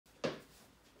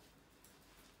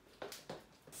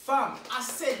Fam, I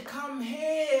said come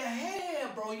here,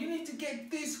 bro. You need to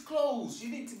get this close. You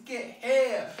need to get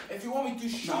here. If you want me to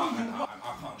show you...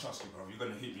 I can't trust you, bro. You're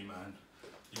gonna hit me, man.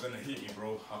 You're gonna hit me,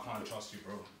 bro. I can't trust you,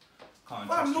 bro.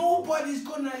 Fam, nobody's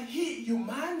gonna hit you,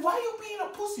 man. Why you being a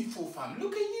pussy for, fam?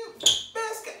 Look at you.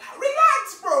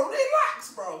 Relax, bro.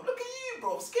 Relax, bro. Look at you,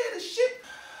 bro. Scared as shit.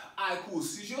 Alright, cool.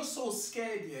 Since you're so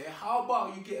scared, yeah, how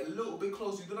about you get a little bit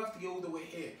closer? You don't have to get all the way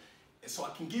here. So I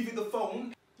can give you the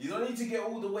phone. You don't need to get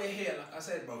all the way here, like I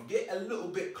said, bro. Get a little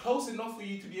bit close enough for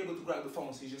you to be able to grab the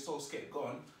phone since you're so scared. Go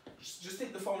on. Just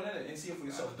take the phone in it and see it for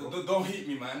yourself. Don't hit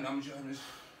me, man. I'm just...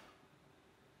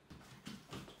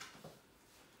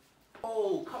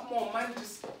 Oh, come on, man.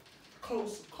 Just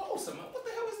closer, man. What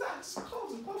the hell is that? Just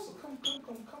closer. Come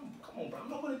on, bro. I'm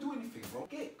not gonna do anything, bro.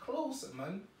 Get closer,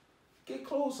 man. Get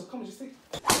closer. Come on, just take...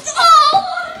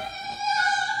 Oh!